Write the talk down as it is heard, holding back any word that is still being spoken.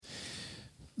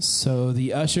So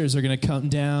the ushers are going to come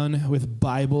down with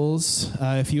Bibles.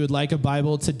 If you would like a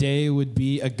Bible, today would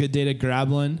be a good day to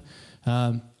grab one.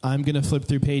 I'm going to flip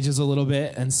through pages a little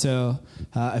bit, and so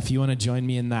if you want to join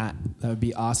me in that, that would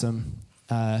be awesome.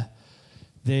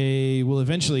 They will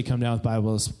eventually come down with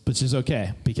Bibles, which is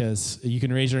okay, because you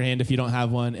can raise your hand if you don't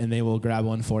have one, and they will grab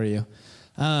one for you.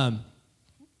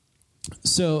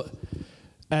 So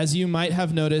as you might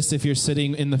have noticed if you're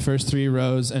sitting in the first three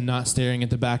rows and not staring at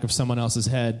the back of someone else's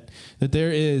head, that there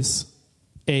is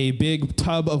a big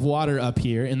tub of water up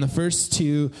here. In the first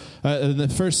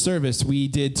service, we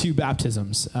did 2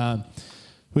 baptisms,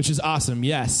 which is awesome,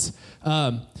 yes.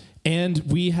 And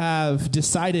we have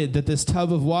decided that this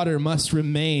tub of water must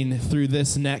remain through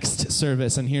this next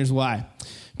service, and here's why.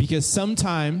 Because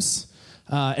sometimes,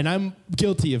 and I'm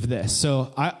guilty of this,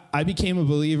 so I became a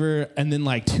believer, and then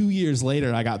like 2 years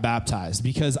later, I got baptized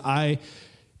because I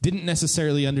didn't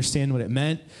necessarily understand what it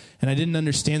meant, and I didn't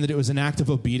understand that it was an act of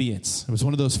obedience. It was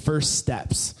one of those first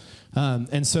steps.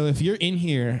 And so if you're in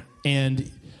here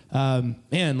and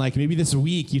like maybe this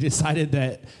week you decided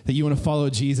that you want to follow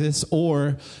Jesus,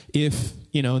 or if,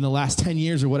 in the last 10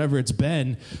 years or whatever it's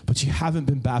been, but you haven't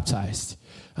been baptized,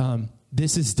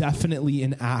 this is definitely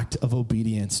an act of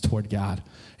obedience toward God.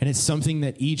 And it's something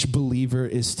that each believer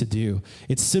is to do.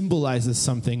 It symbolizes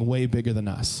something way bigger than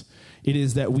us. It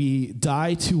is that we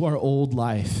die to our old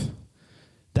life,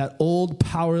 that old,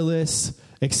 powerless,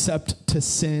 except to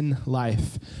sin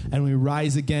life, and we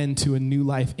rise again to a new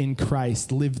life in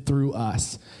Christ, lived through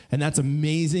us. And that's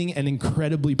amazing and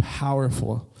incredibly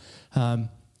powerful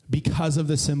because of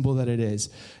the symbol that it is.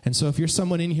 And so if you're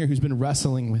someone in here who's been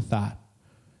wrestling with that,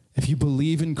 if you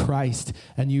believe in Christ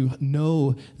and you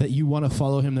know that you want to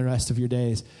follow him the rest of your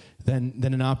days, then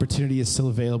an opportunity is still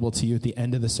available to you at the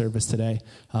end of the service today.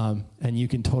 And you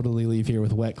can totally leave here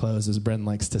with wet clothes, as Bren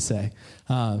likes to say.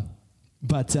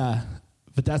 But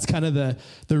that's kind of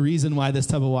the reason why this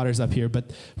tub of water is up here.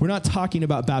 But we're not talking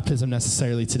about baptism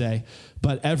necessarily today,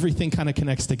 but everything kind of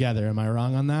connects together. Am I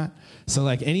wrong on that? So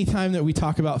like anytime that we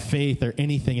talk about faith or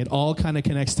anything, it all kind of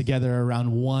connects together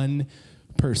around one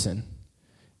person,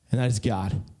 and that is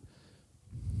God.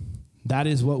 That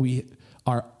is what we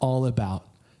are all about.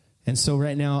 And so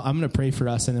right now, I'm going to pray for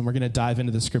us, and then we're going to dive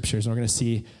into the scriptures, and we're going to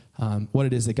see what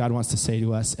it is that God wants to say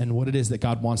to us and what it is that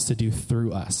God wants to do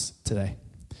through us today.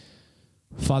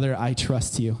 Father, I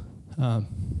trust you.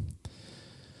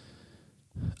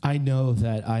 I know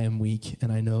that I am weak,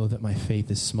 and I know that my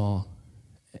faith is small,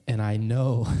 and I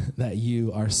know that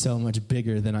you are so much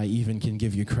bigger than I even can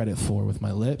give you credit for with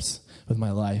my lips, with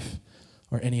my life,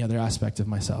 or any other aspect of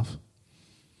myself.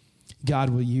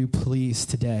 God, will you please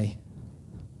today,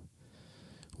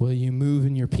 will you move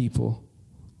in your people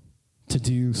to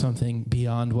do something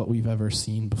beyond what we've ever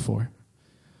seen before,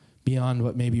 beyond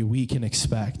what maybe we can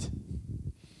expect?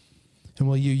 And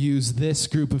will you use this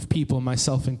group of people,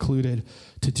 myself included,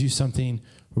 to do something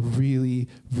really,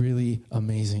 really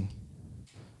amazing?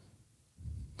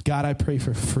 God, I pray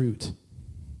for fruit,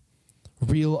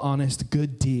 real, honest,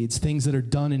 good deeds, things that are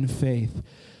done in faith,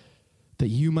 that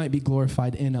you might be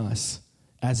glorified in us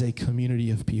as a community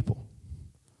of people.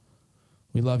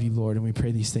 We love you, Lord, and we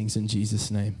pray these things in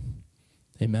Jesus' name.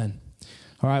 Amen.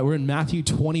 All right, we're in Matthew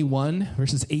 21,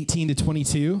 verses 18 to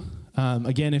 22.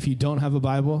 Again, if you don't have a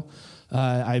Bible,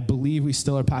 I believe we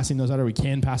still are passing those out, or we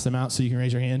can pass them out, so you can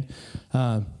raise your hand.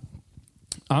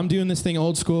 I'm doing this thing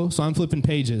old school, so I'm flipping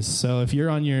pages. So if you're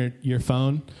on your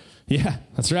phone, yeah,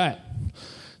 that's right.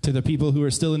 To the people who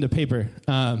are still into paper,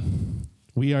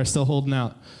 we are still holding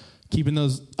out, keeping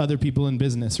those other people in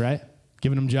business, right?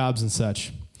 Giving them jobs and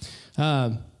such.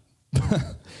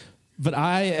 But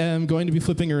I am going to be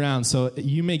flipping around, so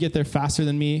you may get there faster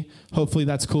than me. Hopefully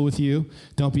that's cool with you.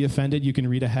 Don't be offended. You can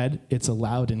read ahead. It's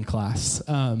allowed in class.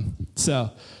 So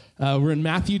we're in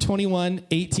Matthew 21,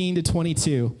 18 to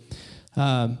 22.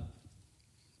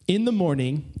 In the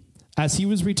morning, as he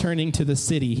was returning to the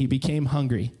city, he became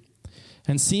hungry.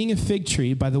 And seeing a fig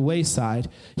tree by the wayside,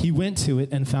 he went to it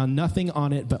and found nothing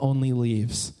on it but only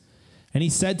leaves. And he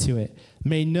said to it,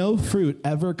 "May no fruit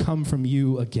ever come from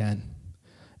you again."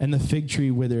 And the fig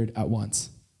tree withered at once.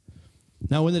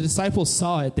 Now when the disciples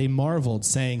saw it, they marveled,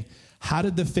 saying, "How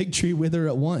did the fig tree wither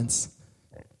at once?"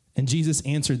 And Jesus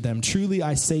answered them, "Truly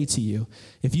I say to you,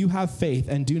 if you have faith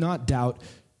and do not doubt,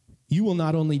 you will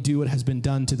not only do what has been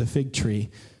done to the fig tree,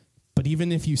 but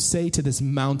even if you say to this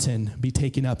mountain, 'Be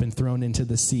taken up and thrown into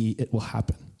the sea,' it will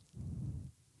happen.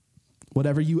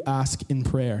 Whatever you ask in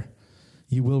prayer,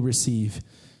 you will receive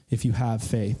if you have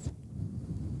faith."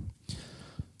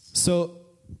 So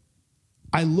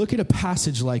I look at a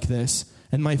passage like this,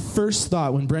 And my first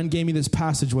thought when Bren gave me this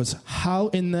passage was, how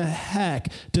in the heck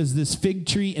does this fig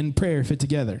tree and prayer fit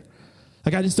together?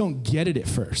 Like, I just don't get it at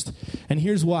first. And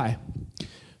here's why.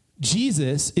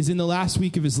 Jesus is in the last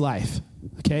week of his life.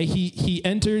 Okay, he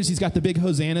enters, he's got the big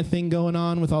Hosanna thing going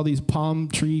on with all these palm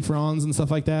tree fronds and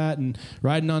stuff like that and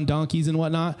riding on donkeys and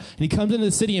whatnot. And he comes into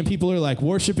the city and people are like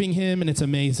worshiping him and it's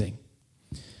amazing.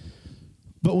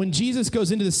 But when Jesus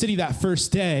goes into the city that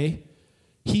first day,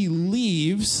 he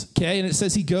leaves, okay, and it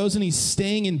says he goes and he's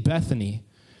staying in Bethany.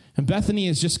 And Bethany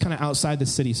is just kind of outside the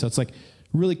city, so it's like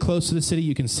really close to the city.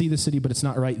 You can see the city, but it's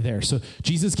not right there. So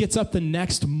Jesus gets up the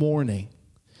next morning,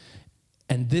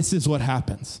 and this is what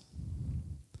happens.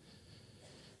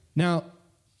 Now,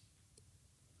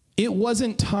 it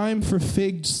wasn't time for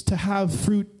figs to have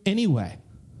fruit anyway.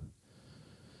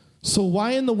 So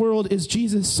why in the world is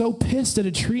Jesus so pissed at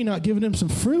a tree not giving him some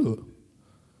fruit?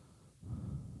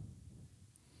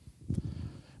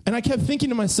 And I kept thinking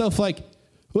to myself, like,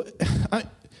 I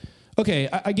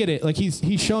get it. Like,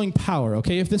 he's showing power,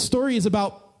 okay? If this story is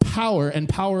about power and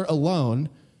power alone,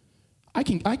 I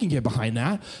can get behind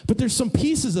that. But there's some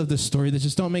pieces of this story that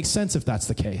just don't make sense if that's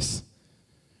the case.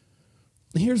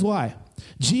 Here's why.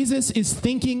 Jesus is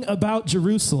thinking about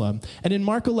Jerusalem. And in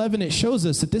Mark 11, it shows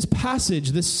us that this passage,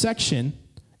 this section,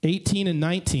 18 and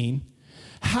 19,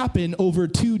 happened over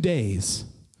 2 days.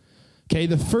 Okay,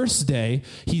 the first day,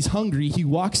 he's hungry. He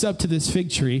walks up to this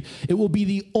fig tree. It will be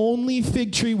the only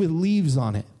fig tree with leaves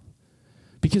on it,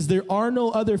 because there are no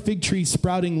other fig trees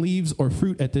sprouting leaves or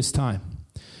fruit at this time.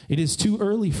 It is too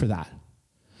early for that.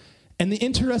 And the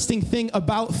interesting thing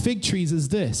about fig trees is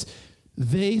this.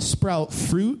 They sprout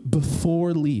fruit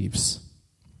before leaves.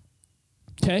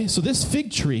 Okay, so this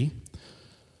fig tree,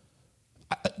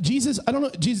 Jesus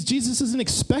isn't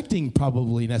expecting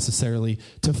probably necessarily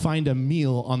to find a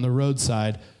meal on the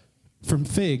roadside from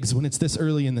figs when it's this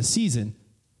early in the season.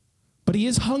 But he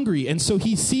is hungry, and so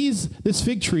he sees this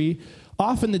fig tree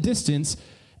off in the distance,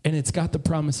 and it's got the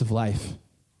promise of life.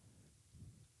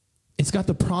 It's got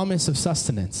the promise of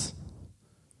sustenance,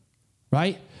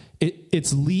 right?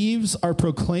 Its leaves are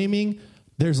proclaiming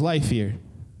there's life here.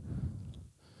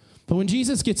 But when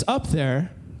Jesus gets up there,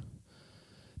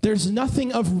 there's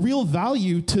nothing of real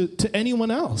value to anyone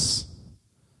else.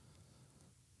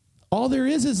 All there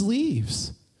is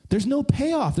leaves. There's no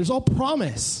payoff. There's all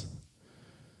promise.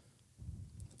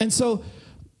 And so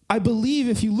I believe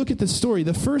if you look at the story,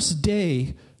 the first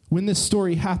day when this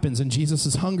story happens and Jesus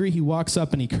is hungry, he walks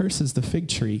up and he curses the fig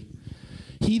tree.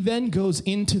 He then goes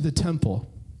into the temple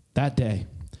that day,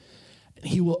 and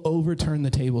he will overturn the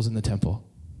tables in the temple.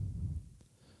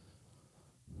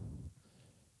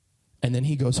 And then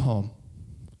he goes home.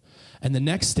 And the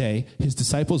next day, his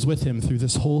disciples with him through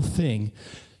this whole thing,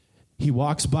 he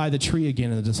walks by the tree again,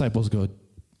 and the disciples go,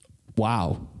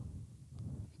 wow,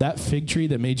 that fig tree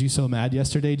that made you so mad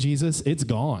yesterday, Jesus, it's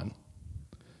gone.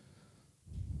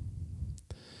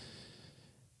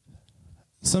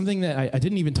 Something that I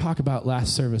didn't even talk about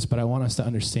last service, but I want us to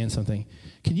understand something.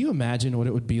 Can you imagine what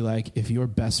it would be like if your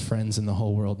best friends in the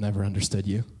whole world never understood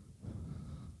you?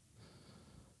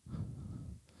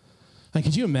 Like,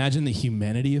 could you imagine the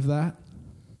humanity of that?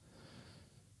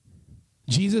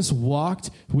 Jesus walked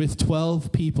with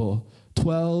 12 people,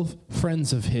 12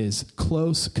 friends of his,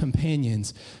 close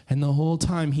companions, and the whole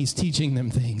time he's teaching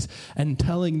them things and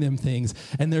telling them things,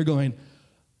 and they're going,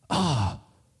 I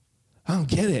don't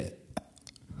get it.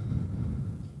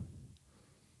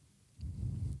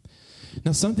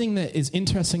 Now, something that is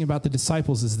interesting about the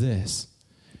disciples is this.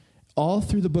 All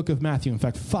through the book of Matthew, in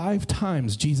fact, 5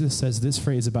 times Jesus says this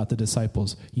phrase about the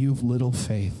disciples: you've little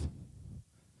faith.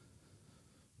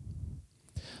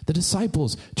 The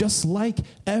disciples, just like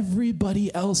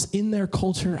everybody else in their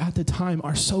culture at the time,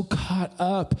 are so caught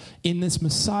up in this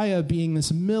Messiah being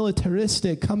this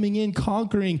militaristic, coming in,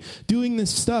 conquering, doing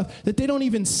this stuff, that they don't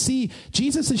even see.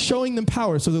 Jesus is showing them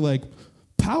power, so they're like,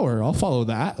 power, I'll follow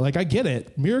that. Like, I get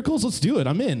it. Miracles, let's do it.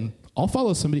 I'm in. I'll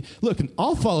follow somebody. Look,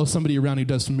 I'll follow somebody around who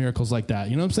does some miracles like that.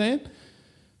 You know what I'm saying?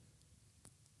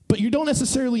 But you don't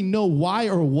necessarily know why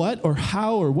or what or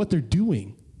how or what they're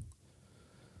doing.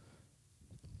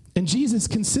 And Jesus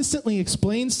consistently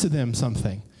explains to them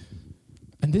something.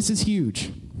 And this is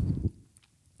huge.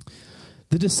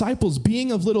 The disciples,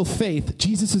 being of little faith,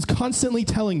 Jesus is constantly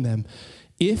telling them,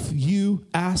 if you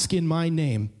ask in my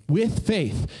name with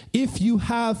faith, if you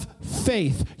have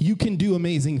faith, you can do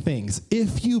amazing things.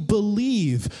 If you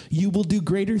believe, you will do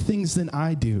greater things than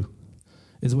I do,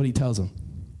 is what he tells them.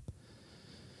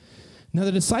 Now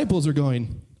the disciples are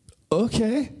going,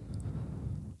 okay,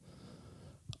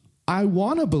 I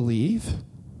want to believe.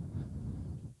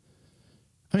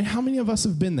 I mean, how many of us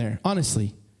have been there?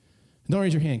 Honestly, Don't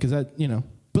raise your hand because that,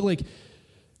 But like,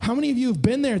 how many of you have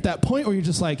been there at that point where you're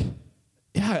just like,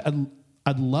 yeah,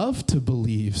 I'd love to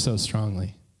believe so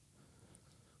strongly.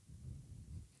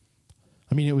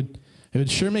 I mean, it would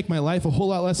sure make my life a whole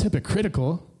lot less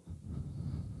hypocritical.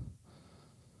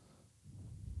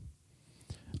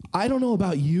 I don't know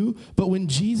about you, but when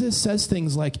Jesus says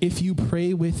things like, if you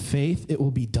pray with faith, it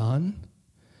will be done,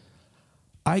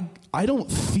 I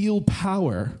don't feel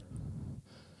power.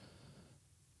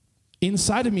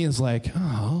 Inside of me is like,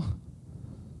 oh,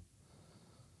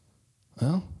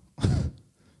 well,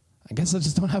 I guess I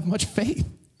just don't have much faith.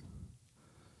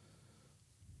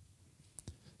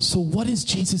 So what is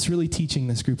Jesus really teaching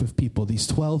this group of people, these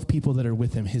 12 people that are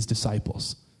with him, his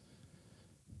disciples?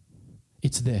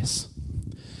 It's this.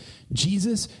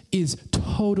 Jesus is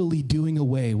totally doing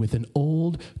away with an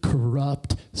old,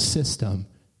 corrupt system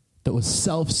that was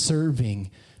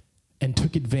self-serving and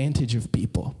took advantage of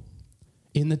people.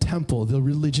 In the temple, the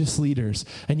religious leaders,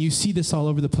 and you see this all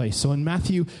over the place. So in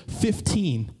Matthew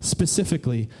 15,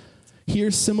 specifically,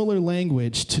 here's similar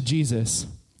language to Jesus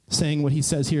saying what he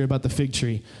says here about the fig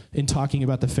tree in talking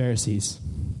about the Pharisees.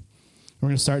 We're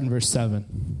going to start in verse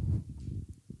 7.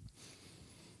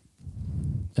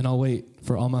 And I'll wait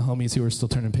for all my homies who are still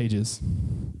turning pages.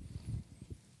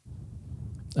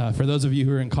 For those of you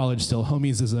who are in college still,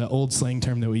 homies is an old slang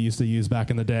term that we used to use back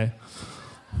in the day.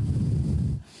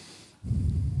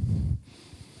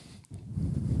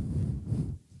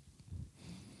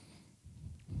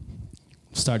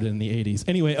 Started in the 80s.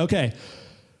 Anyway, okay.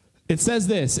 It says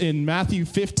this in Matthew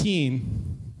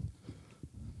 15,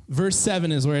 verse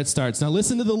 7 is where it starts. Now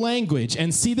listen to the language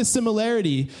and see the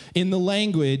similarity in the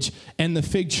language and the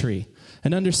fig tree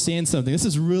and understand something. This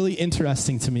is really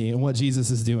interesting to me and what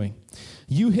Jesus is doing.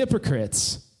 You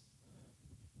hypocrites,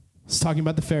 it's talking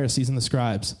about the Pharisees and the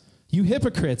scribes. You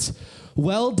hypocrites,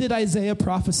 well did Isaiah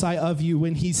prophesy of you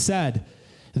when he said,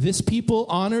 this people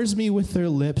honors me with their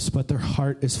lips, but their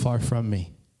heart is far from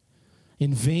me.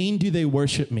 In vain do they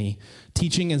worship me,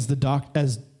 teaching as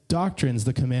doctrines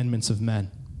the commandments of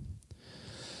men.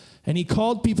 And he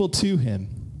called people to him,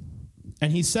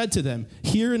 and he said to them,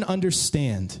 hear and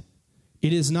understand.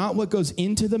 It is not what goes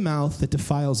into the mouth that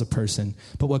defiles a person,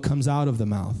 but what comes out of the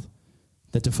mouth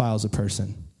that defiles a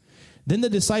person. Then the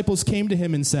disciples came to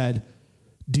him and said,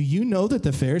 do you know that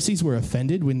the Pharisees were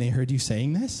offended when they heard you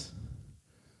saying this?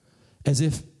 As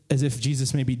if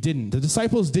Jesus maybe didn't. The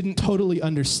disciples didn't totally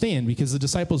understand because the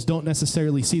disciples don't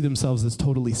necessarily see themselves as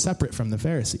totally separate from the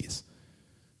Pharisees.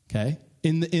 Okay?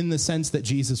 In the sense that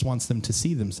Jesus wants them to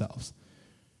see themselves.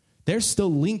 They're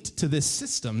still linked to this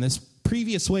system, this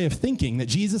previous way of thinking that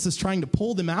Jesus is trying to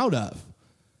pull them out of.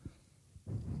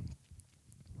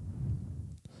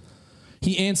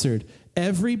 He answered,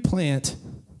 every plant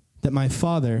that my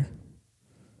Father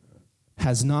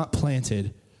has not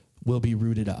planted will be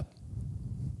rooted up.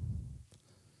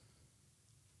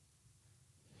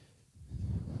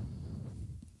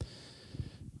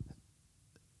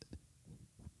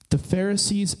 The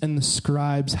Pharisees and the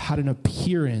scribes had an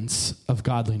appearance of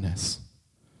godliness.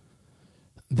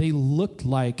 They looked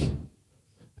like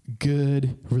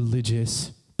good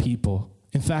religious people.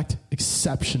 In fact,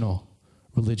 exceptional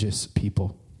religious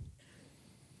people.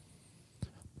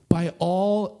 By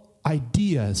all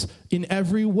ideas, in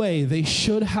every way, they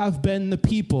should have been the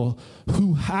people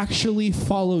who actually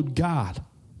followed God.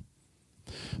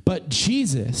 But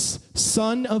Jesus,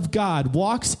 Son of God,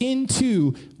 walks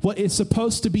into what is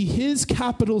supposed to be his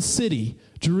capital city,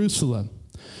 Jerusalem,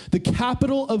 the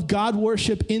capital of God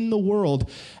worship in the world.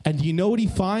 And you know what he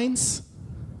finds?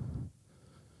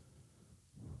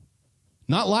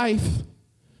 Not life,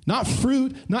 not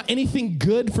fruit, not anything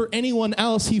good for anyone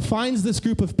else. He finds this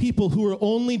group of people who are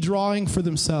only drawing for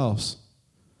themselves.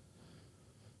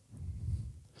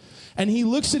 And he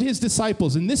looks at his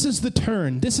disciples, and this is the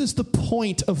turn. This is the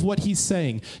point of what he's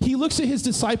saying. He looks at his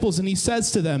disciples and he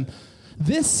says to them,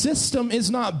 this system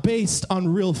is not based on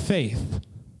real faith.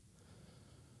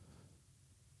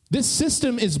 This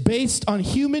system is based on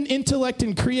human intellect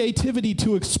and creativity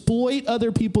to exploit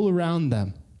other people around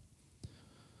them.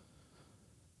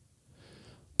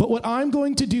 But what I'm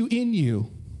going to do in you,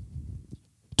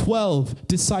 12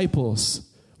 disciples,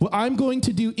 what I'm going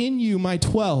to do in you, my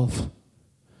 12,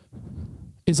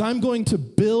 is I'm going to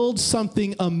build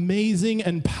something amazing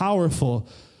and powerful.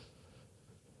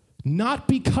 Not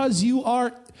because you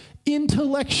are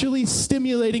intellectually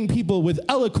stimulating people with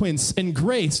eloquence and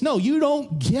grace. No, you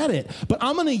don't get it. But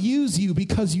I'm going to use you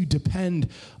because you depend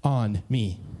on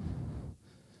me.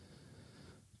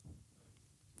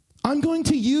 I'm going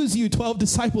to use you, 12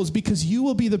 disciples, because you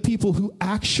will be the people who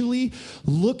actually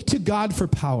look to God for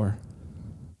power.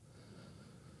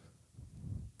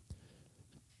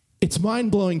 It's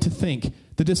mind-blowing to think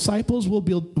the disciples will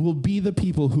be the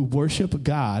people who worship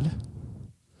God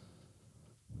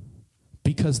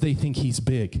because they think he's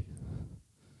big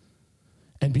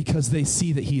and because they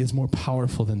see that he is more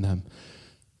powerful than them.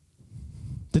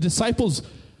 The disciples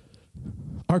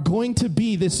are going to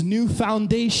be this new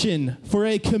foundation for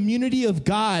a community of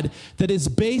God that is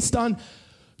based on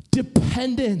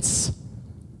dependence.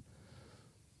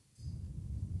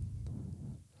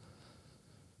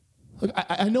 Look,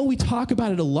 I know we talk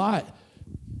about it a lot.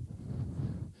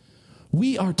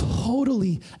 We are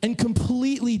totally and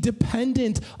completely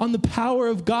dependent on the power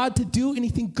of God to do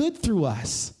anything good through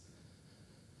us.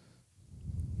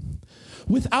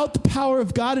 Without the power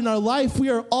of God in our life, we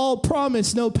are all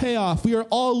promise, no payoff. We are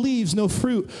all leaves, no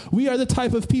fruit. We are the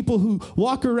type of people who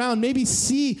walk around, maybe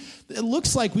see, it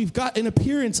looks like we've got an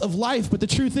appearance of life, but the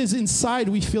truth is inside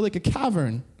we feel like a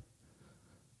cavern.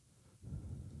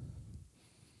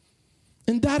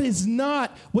 And that is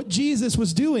not what Jesus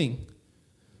was doing.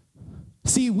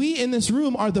 See, we in this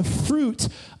room are the fruit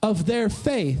of their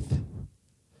faith.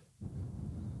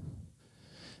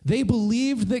 They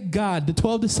believed that God, the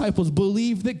 12 disciples,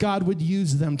 believed that God would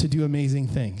use them to do amazing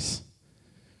things.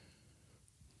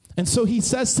 And so he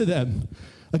says to them,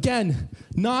 again,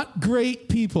 not great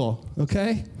people,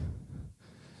 okay?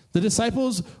 The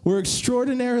disciples were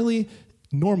extraordinarily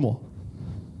normal.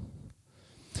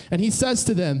 And he says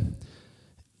to them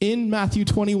in Matthew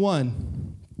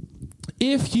 21,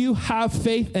 if you have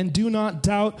faith and do not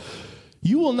doubt,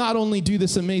 you will not only do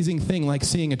this amazing thing like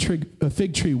seeing a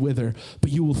fig tree wither,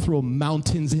 but you will throw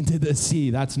mountains into the sea.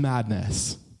 That's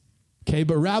madness. Okay,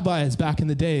 but rabbis back in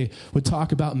the day would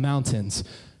talk about mountains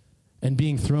and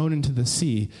being thrown into the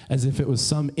sea as if it was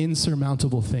some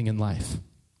insurmountable thing in life.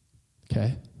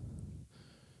 Okay?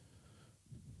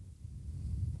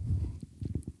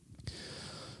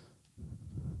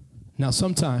 Now,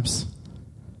 sometimes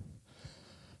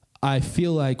I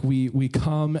feel like we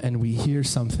come and we hear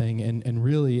something and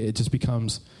really it just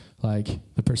becomes like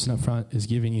the person up front is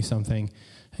giving you something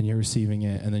and you're receiving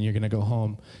it and then you're going to go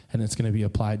home and it's going to be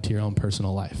applied to your own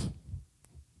personal life.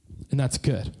 And that's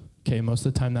good. Okay, most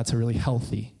of the time that's really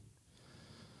healthy.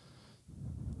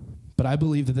 But I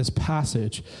believe that this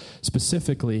passage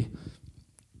specifically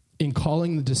in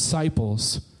calling the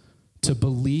disciples to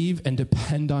believe and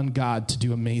depend on God to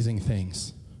do amazing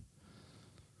things.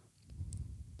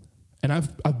 And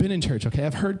I've been in church, okay?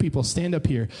 I've heard people stand up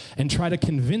here and try to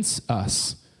convince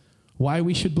us why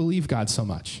we should believe God so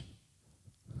much.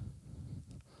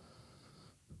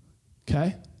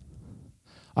 Okay?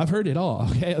 I've heard it all,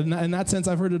 okay? In that sense,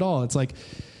 I've heard it all. It's like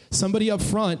somebody up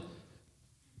front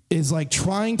is like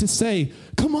trying to say,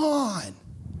 come on.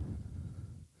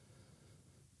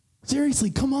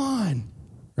 Seriously, come on,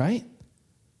 right?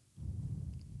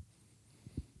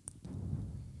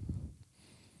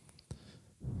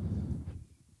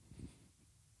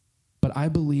 But I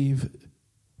believe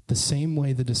the same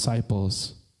way the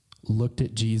disciples looked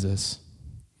at Jesus,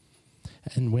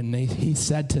 and when he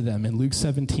said to them, in Luke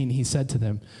 17, he said to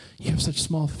them, you have such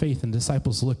small faith, and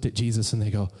disciples looked at Jesus and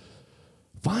they go,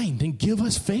 fine, then give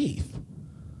us faith.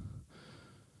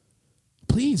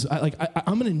 Please,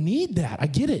 I'm going to need that. I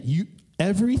get it.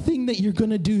 Everything that you're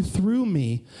going to do through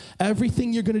me,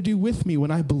 everything you're going to do with me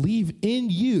when I believe in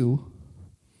you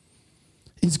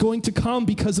is going to come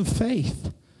because of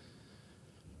faith.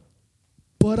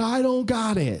 But I don't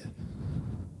got it.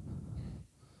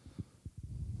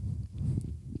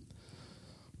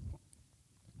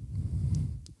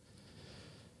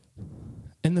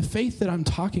 And the faith that I'm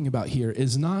talking about here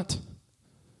is not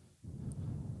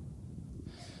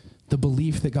the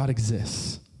belief that God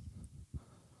exists.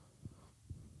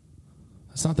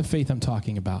 That's not the faith I'm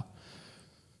talking about.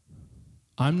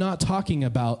 I'm not talking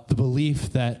about the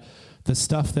belief that the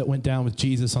stuff that went down with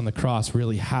Jesus on the cross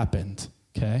really happened,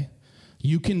 okay?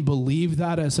 You can believe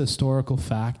that as historical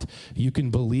fact. You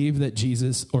can believe that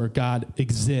Jesus or God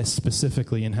exists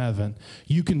specifically in heaven.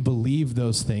 You can believe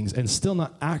those things and still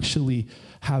not actually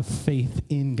have faith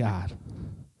in God.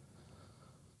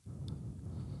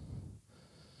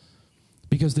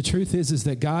 Because the truth is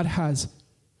that God has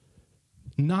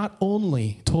not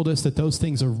only told us that those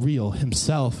things are real,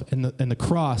 himself and the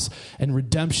cross and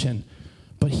redemption,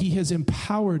 but he has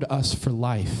empowered us for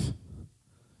life.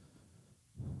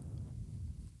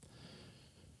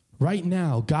 Right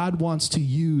now, God wants to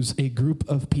use a group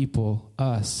of people,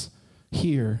 us,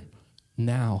 here,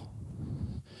 now.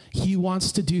 He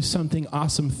wants to do something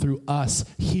awesome through us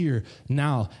here,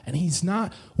 now. And he's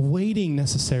not waiting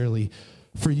necessarily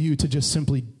for you to just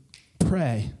simply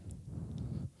pray.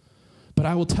 But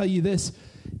I will tell you this,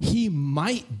 he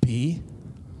might be,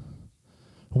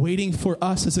 waiting for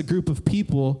us as a group of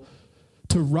people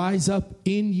to rise up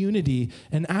in unity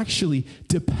and actually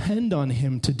depend on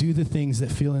him to do the things that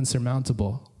feel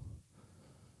insurmountable.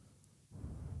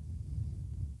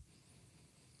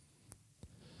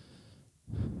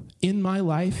 In my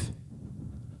life,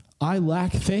 I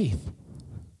lack faith.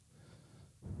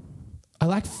 I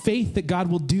lack faith that God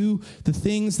will do the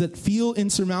things that feel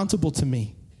insurmountable to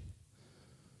me.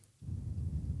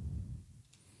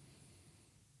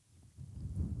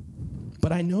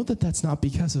 But I know that that's not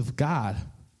because of God.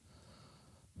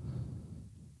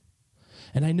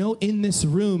 And I know in this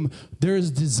room, there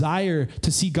is desire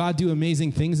to see God do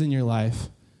amazing things in your life.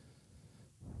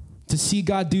 To see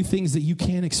God do things that you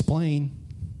can't explain.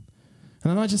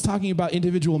 And I'm not just talking about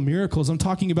individual miracles. I'm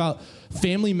talking about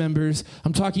family members.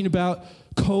 I'm talking about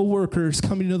co-workers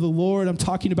coming to the Lord. I'm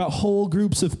talking about whole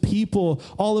groups of people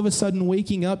all of a sudden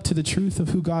waking up to the truth of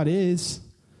who God is.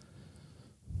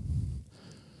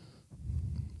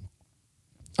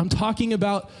 I'm talking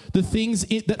about the things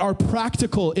that are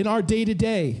practical in our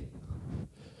day-to-day.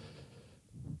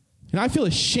 And I feel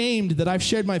ashamed that I've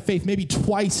shared my faith maybe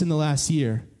twice in the last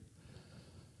year.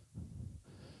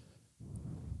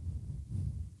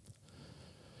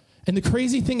 And the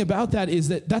crazy thing about that is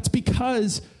that that's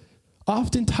because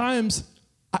oftentimes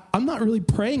I'm not really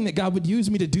praying that God would use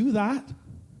me to do that.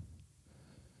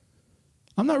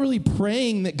 I'm not really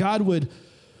praying that God would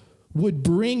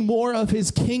bring more of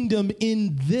his kingdom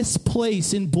in this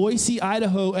place in Boise,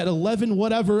 Idaho at 11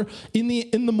 whatever in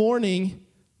the morning.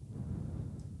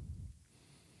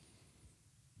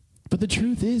 But the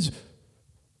truth is,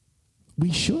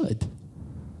 we should.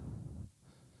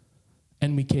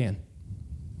 And we can.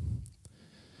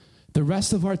 The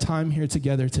rest of our time here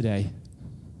together today,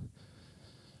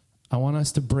 I want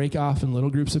us to break off in little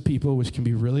groups of people, which can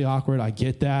be really awkward. I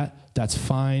get that. That's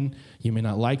fine. You may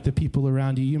not like the people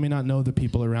around you. You may not know the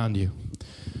people around you.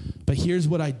 But here's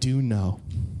what I do know.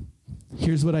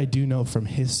 Here's what I do know from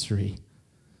history.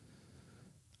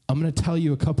 I'm going to tell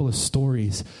you a couple of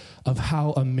stories of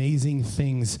how amazing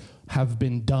things have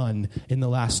been done in the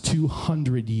last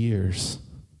 200 years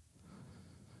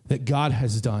that God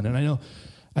has done. And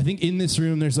I think in this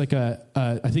room there's like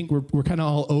I think we're kind of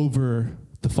all over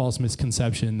the false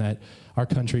misconception that our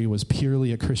country was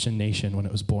purely a Christian nation when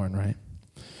it was born, right?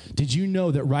 Did you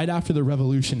know that right after the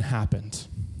revolution happened,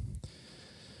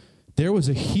 there was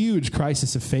a huge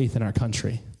crisis of faith in our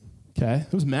country, okay?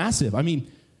 It was massive. I mean,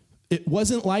 it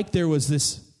wasn't like there was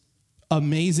this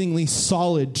amazingly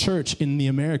solid church in the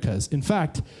Americas. In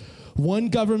fact, one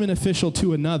government official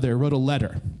to another wrote a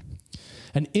letter.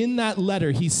 And in that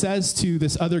letter, he says to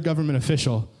this other government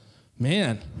official,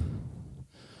 man,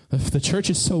 if the church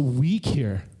is so weak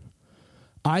here,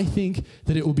 I think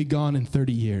that it will be gone in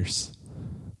 30 years.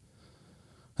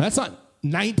 That's not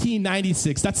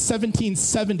 1996. That's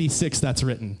 1776 that's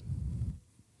written.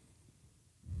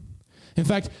 In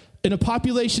fact, in a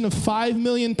population of 5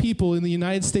 million people in the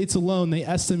United States alone, they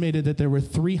estimated that there were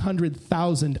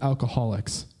 300,000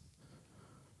 alcoholics.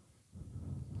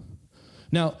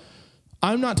 Now,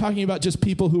 I'm not talking about just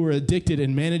people who are addicted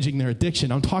and managing their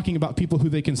addiction. I'm talking about people who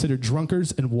they consider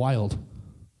drunkards and wild.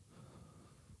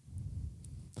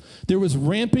 There was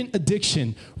rampant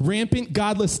addiction, rampant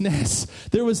godlessness.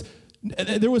 There was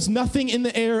nothing in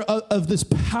the air of this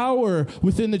power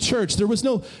within the church. There was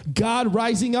no God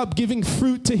rising up, giving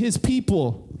fruit to his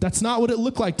people. That's not what it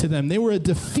looked like to them. They were a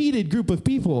defeated group of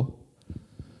people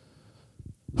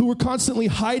who were constantly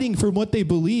hiding from what they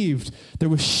believed. There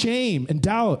was shame and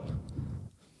doubt.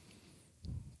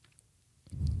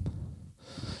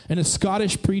 And a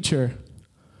Scottish preacher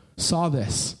saw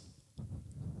this.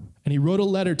 And he wrote a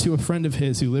letter to a friend of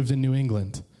his who lived in New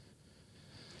England.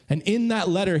 And in that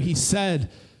letter, he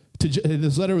said,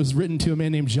 this letter was written to a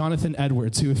man named Jonathan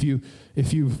Edwards, who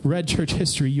if you've read church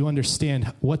history, you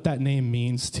understand what that name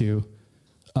means to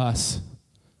us.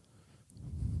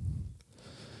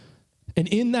 And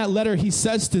in that letter, he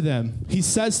says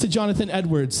to Jonathan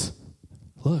Edwards,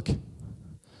 look,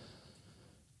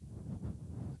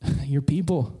 your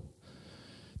people,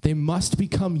 they must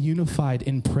become unified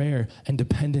in prayer and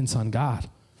dependence on God.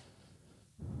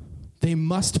 They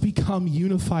must become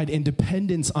unified in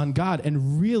dependence on God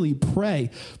and really pray.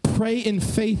 Pray in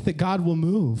faith that God will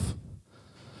move.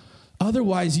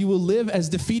 Otherwise, you will live as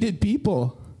defeated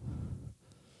people.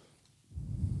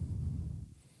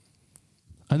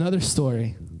 Another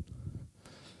story.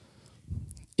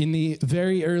 In the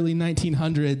very early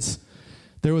 1900s,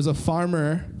 there was a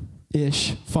farmer,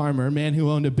 man who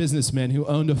owned a businessman who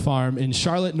owned a farm in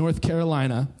Charlotte, North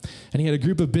Carolina, and he had a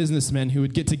group of businessmen who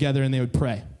would get together and they would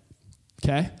pray,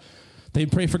 okay?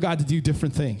 They'd pray for God to do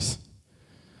different things.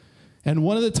 And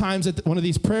one of the times at one of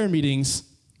these prayer meetings,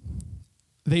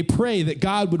 they pray that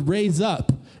God would raise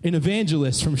up an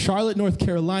evangelist from Charlotte, North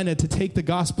Carolina, to take the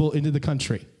gospel into the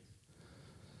country.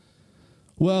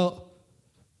 Well,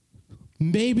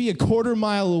 maybe a quarter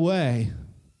mile away,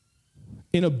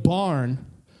 in a barn,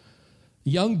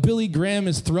 young Billy Graham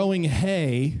is throwing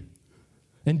hay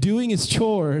and doing his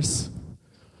chores,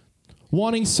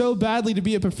 wanting so badly to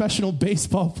be a professional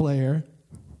baseball player.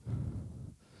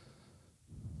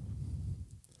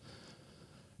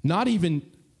 Not even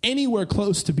anywhere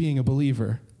close to being a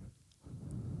believer.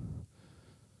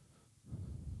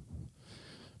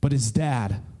 But his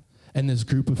dad and this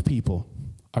group of people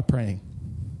are praying,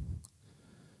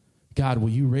 God, will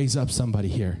you raise up somebody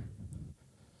here?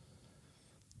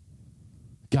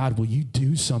 God, will you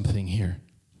do something here?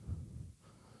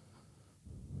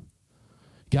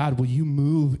 God, will you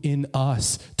move in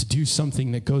us to do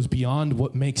something that goes beyond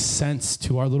what makes sense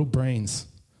to our little brains?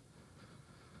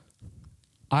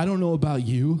 I don't know about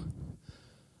you,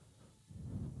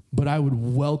 but I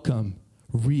would welcome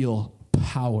real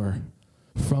power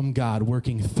from God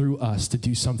working through us to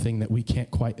do something that we can't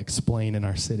quite explain in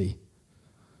our city.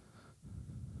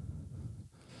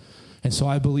 And so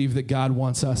I believe that God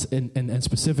wants us, and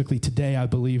specifically today, I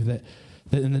believe that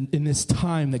in this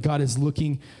time that God is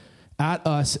looking at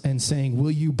us and saying,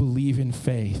 will you believe in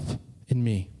faith in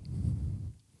me?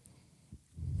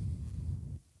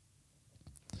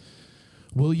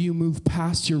 Will you move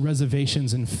past your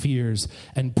reservations and fears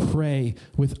and pray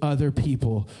with other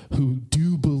people who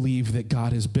do believe that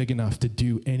God is big enough to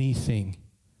do anything?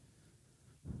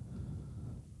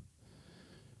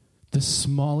 The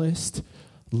smallest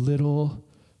little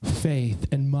faith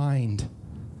and mind.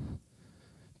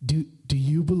 Do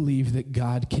you believe that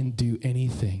God can do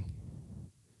anything?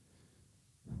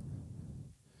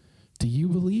 Do you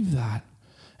believe that?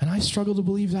 And I struggle to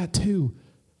believe that too.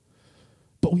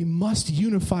 But we must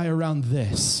unify around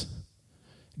this.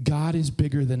 God is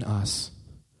bigger than us.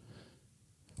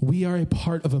 We are a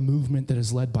part of a movement that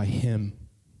is led by him.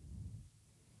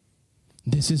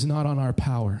 This is not on our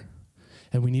power,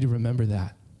 and we need to remember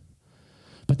that.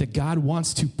 But that God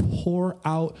wants to pour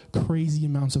out crazy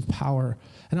amounts of power.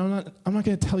 And I'm not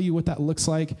going to tell you what that looks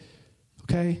like,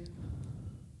 okay?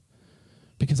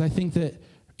 Because I think that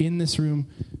in this room,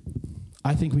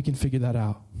 I think we can figure that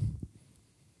out.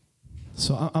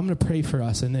 So I'm going to pray for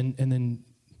us and then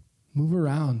move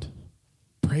around.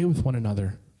 Pray with one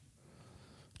another.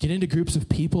 Get into groups of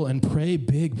people and pray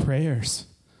big prayers.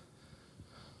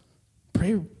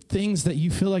 Pray things that you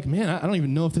feel like, man, I don't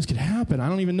even know if this could happen. I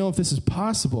don't even know if this is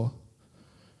possible.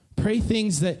 Pray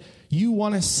things that you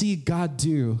want to see God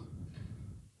do.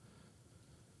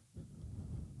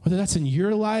 Whether that's in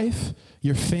your life,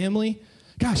 your family.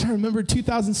 Gosh, I remember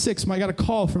 2006, I got a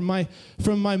call from my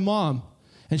mom.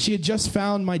 And she had just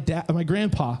found my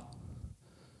grandpa.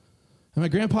 And my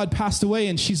grandpa had passed away,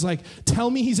 and she's like, tell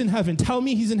me he's in heaven. Tell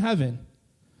me he's in heaven.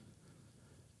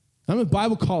 I'm at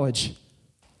Bible college.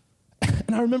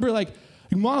 And I remember like,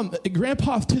 Mom,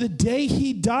 Grandpa, to the day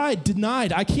he died,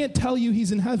 denied. I can't tell you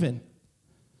he's in heaven.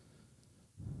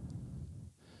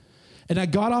 And I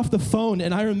got off the phone,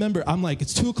 and I remember, I'm like,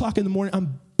 it's 2:00 in the morning.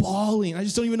 I'm bawling. I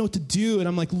just don't even know what to do. And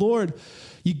I'm like, Lord,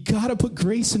 you got to put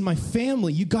grace in my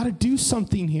family. You got to do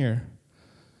something here.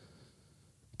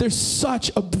 There's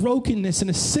such a brokenness and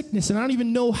a sickness, and I don't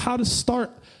even know how to start.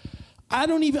 I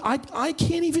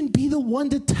can't even be the one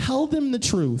to tell them the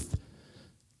truth.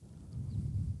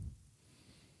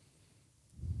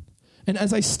 And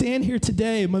as I stand here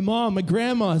today, my mom, my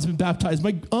grandma has been baptized.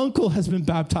 My uncle has been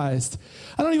baptized.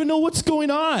 I don't even know what's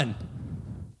going on.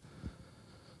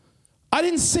 I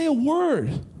didn't say a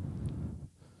word.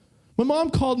 My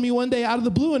mom called me one day out of the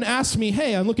blue and asked me,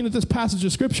 hey, I'm looking at this passage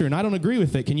of Scripture, and I don't agree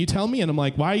with it. Can you tell me? And I'm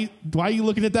like, why are you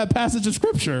looking at that passage of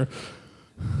Scripture?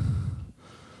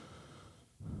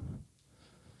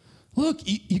 Look,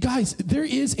 you guys, there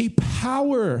is a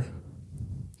power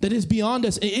that is beyond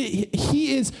us.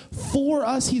 He is for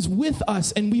us. He's with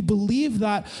us. And we believe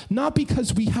that not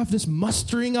because we have this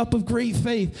mustering up of great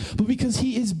faith, but because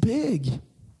he is big.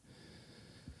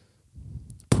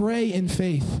 Pray in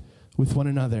faith with one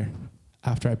another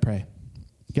after I pray.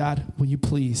 God, will you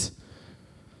please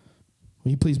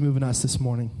move in us this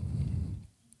morning?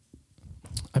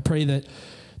 I pray that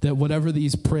whatever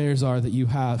these prayers are that you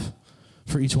have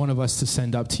for each one of us to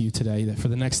send up to you today, that for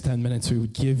the next 10 minutes we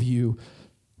would give you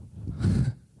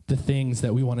the things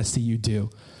that we want to see you do,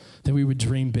 that we would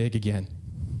dream big again.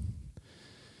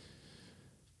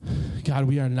 God,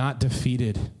 we are not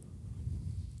defeated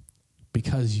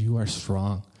because you are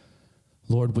strong.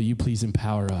 Lord, will you please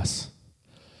empower us?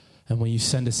 And will you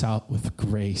send us out with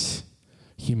grace,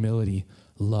 humility,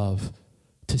 love,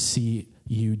 to see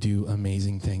you do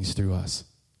amazing things through us.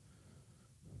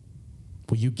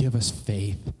 Will you give us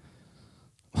faith?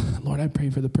 Lord, I pray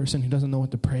for the person who doesn't know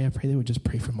what to pray. I pray they would just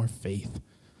pray for more faith.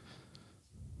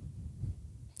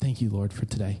 Thank you, Lord, for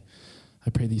today. I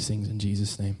pray these things in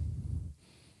Jesus' name.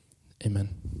 Amen.